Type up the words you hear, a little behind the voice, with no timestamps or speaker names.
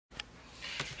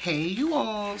Hey you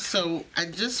all, so I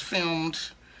just filmed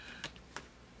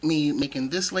me making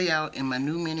this layout in my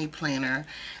new mini planner,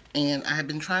 and I have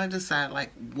been trying to decide,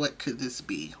 like, what could this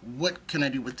be? What can I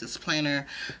do with this planner?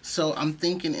 So I'm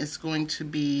thinking it's going to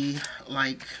be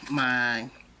like my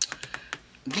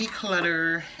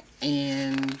declutter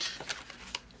and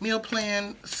meal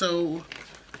plan. So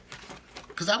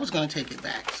because I was going to take it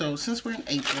back, so since we're in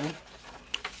April,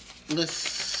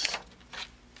 let's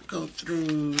go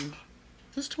through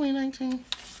this 2019.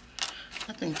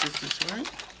 I think this is right.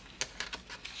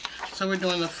 So we're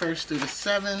doing the 1st through the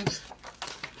 7th.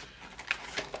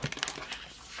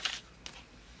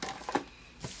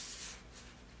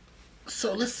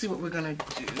 So let's see what we're gonna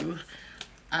do.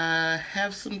 I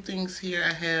have some things here.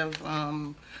 I have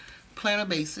planner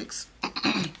basics,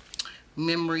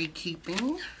 memory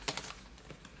keeping,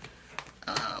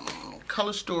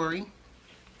 color story,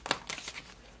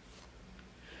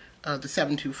 the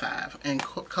 725, and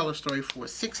color story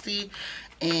 460.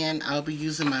 And I'll be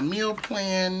using my meal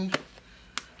plan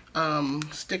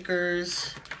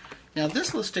stickers. Now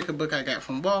this little sticker book I got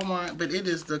from Walmart, but it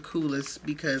is the coolest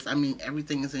because, I mean,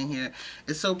 everything is in here.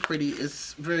 It's so pretty.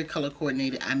 It's very color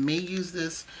coordinated. I may use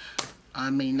this, I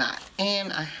may not.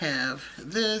 And I have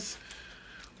this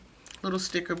little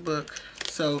sticker book.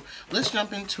 So let's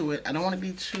jump into it. I don't want to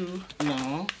be too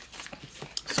long,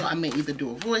 so I may either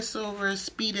do a voiceover,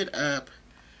 speed it up,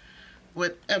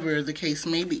 whatever the case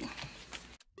may be.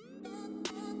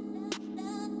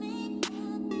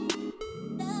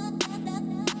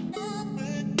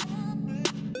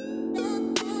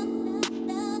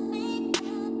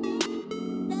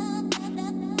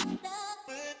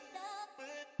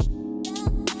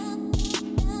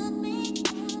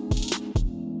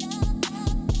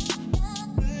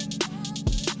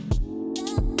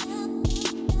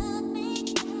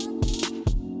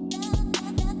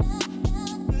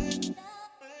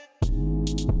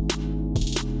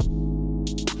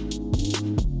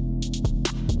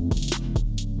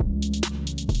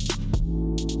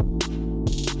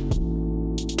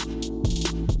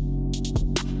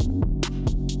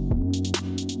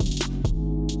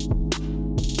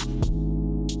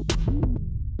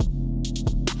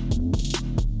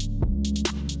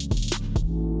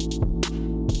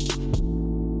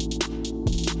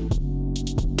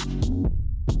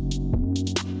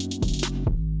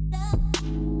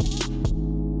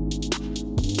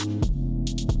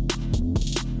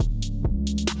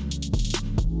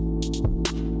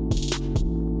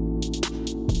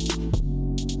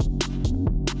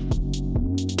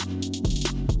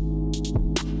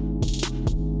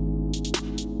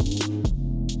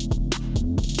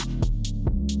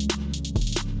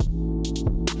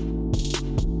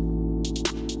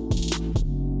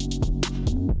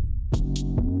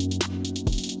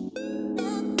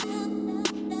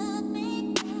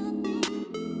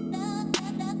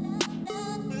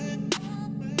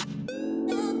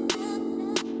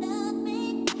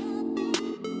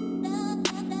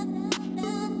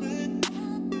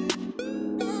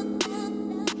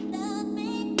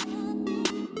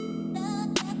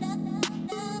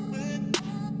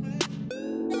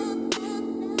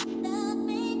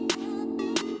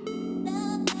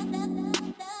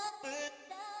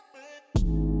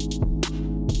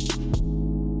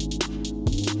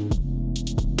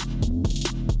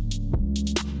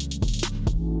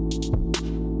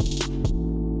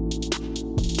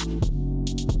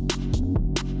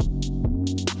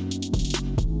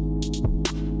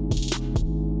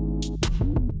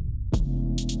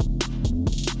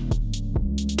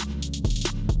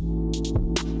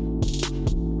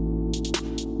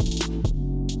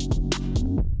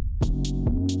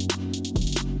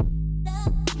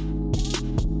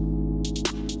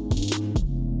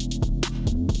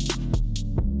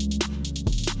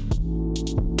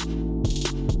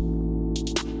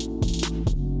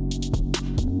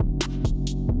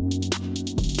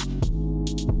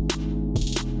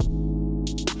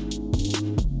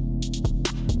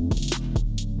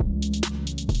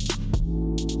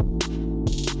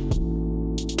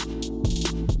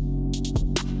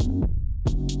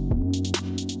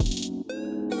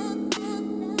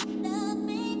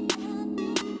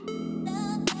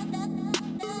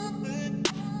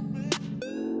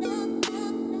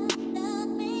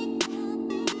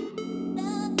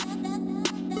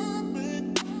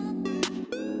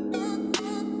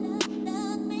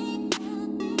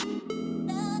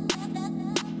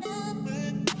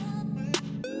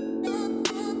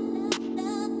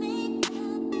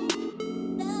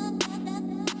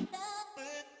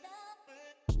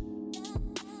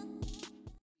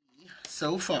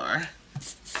 So far,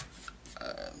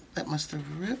 that must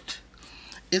have ripped.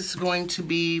 it's going to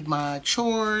be my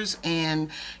chores and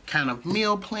kind of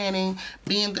meal planning.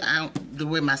 Being the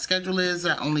way my schedule is,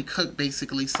 I only cook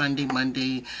basically Sunday,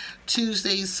 Monday,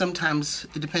 Tuesdays. Sometimes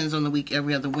it depends on the week,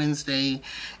 every other Wednesday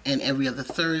and every other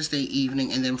Thursday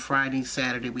evening. And then Friday,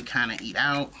 Saturday, we kind of eat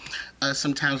out.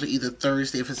 Sometimes either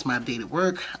Thursday, if it's my day to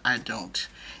work, I don't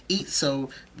eat. So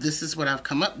this is what I've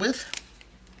come up with.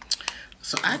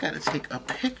 So I got to take a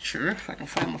picture, if I can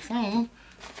find my phone.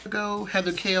 Ago,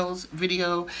 Heather Kale's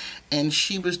video, and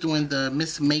she was doing the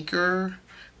Miss Maker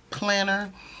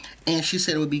planner, and she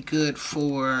said it would be good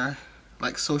for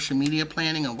like social media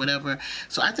planning or whatever.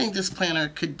 So I think this planner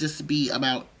could just be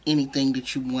about anything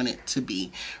that you want it to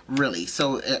be, really.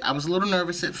 So I was a little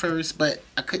nervous at first, but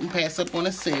I couldn't pass up on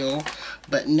a sale.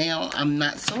 But now I'm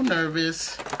not so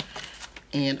nervous,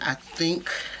 and I think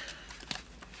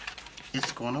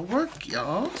it's gonna work,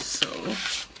 y'all. So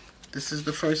this is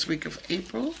the first week of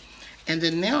April. And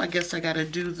then now I guess I gotta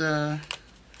do the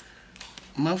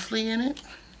monthly in it.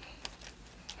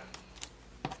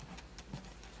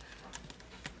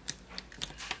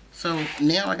 So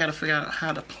now I gotta figure out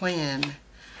how to plan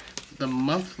the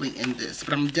monthly in this.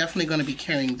 But I'm definitely gonna be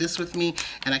carrying this with me,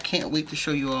 and I can't wait to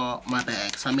show you all my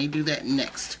bag. So I may do that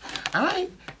next. All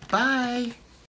right, bye.